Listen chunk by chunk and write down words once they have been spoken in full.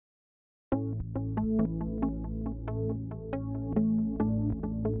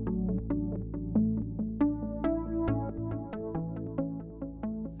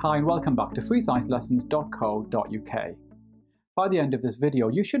Hi and welcome back to freesciencelessons.co.uk. By the end of this video,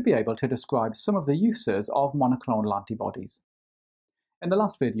 you should be able to describe some of the uses of monoclonal antibodies. In the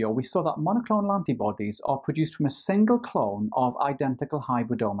last video, we saw that monoclonal antibodies are produced from a single clone of identical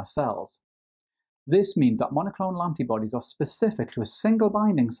hybridoma cells. This means that monoclonal antibodies are specific to a single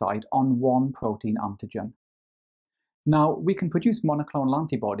binding site on one protein antigen. Now, we can produce monoclonal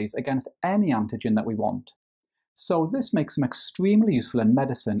antibodies against any antigen that we want. So this makes them extremely useful in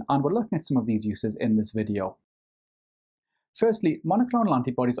medicine, and we're looking at some of these uses in this video. Firstly, monoclonal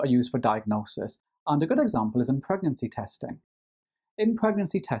antibodies are used for diagnosis, and a good example is in pregnancy testing. In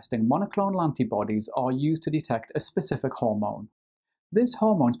pregnancy testing, monoclonal antibodies are used to detect a specific hormone. This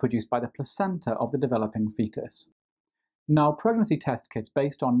hormone is produced by the placenta of the developing fetus. Now, pregnancy test kits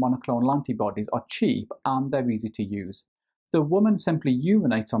based on monoclonal antibodies are cheap and they're easy to use. The woman simply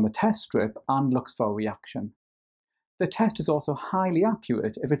urinates on the test strip and looks for a reaction. The test is also highly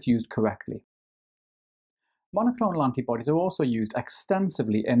accurate if it's used correctly. Monoclonal antibodies are also used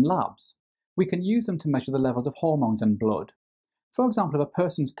extensively in labs. We can use them to measure the levels of hormones in blood. For example, if a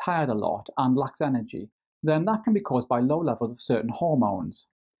person's tired a lot and lacks energy, then that can be caused by low levels of certain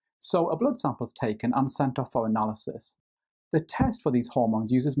hormones. So a blood sample is taken and sent off for analysis. The test for these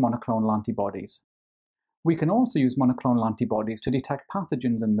hormones uses monoclonal antibodies. We can also use monoclonal antibodies to detect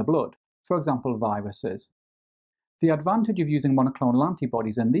pathogens in the blood, for example viruses. The advantage of using monoclonal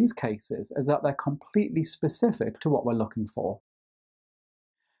antibodies in these cases is that they're completely specific to what we're looking for.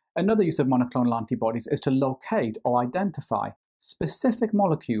 Another use of monoclonal antibodies is to locate or identify specific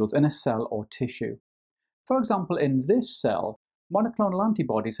molecules in a cell or tissue. For example, in this cell, monoclonal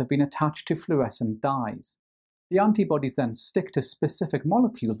antibodies have been attached to fluorescent dyes. The antibodies then stick to specific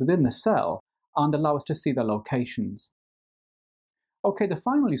molecules within the cell and allow us to see their locations. Okay, the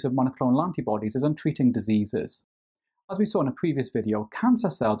final use of monoclonal antibodies is in treating diseases. As we saw in a previous video, cancer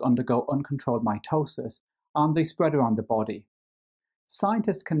cells undergo uncontrolled mitosis and they spread around the body.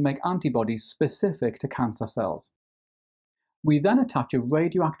 Scientists can make antibodies specific to cancer cells. We then attach a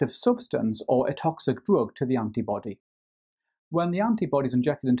radioactive substance or a toxic drug to the antibody. When the antibody is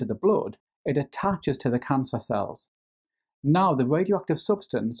injected into the blood, it attaches to the cancer cells. Now the radioactive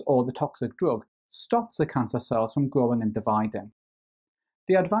substance or the toxic drug stops the cancer cells from growing and dividing.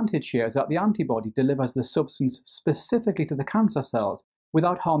 The advantage here is that the antibody delivers the substance specifically to the cancer cells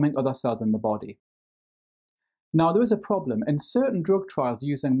without harming other cells in the body. Now there is a problem. In certain drug trials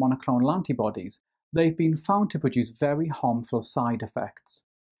using monoclonal antibodies, they've been found to produce very harmful side effects.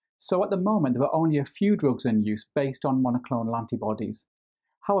 So at the moment there are only a few drugs in use based on monoclonal antibodies.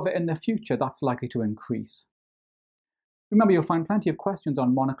 However, in the future that's likely to increase. Remember, you'll find plenty of questions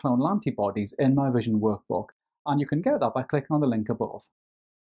on monoclonal antibodies in my revision workbook, and you can get that by clicking on the link above.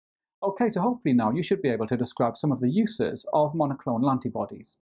 Okay, so hopefully now you should be able to describe some of the uses of monoclonal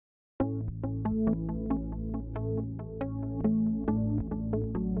antibodies.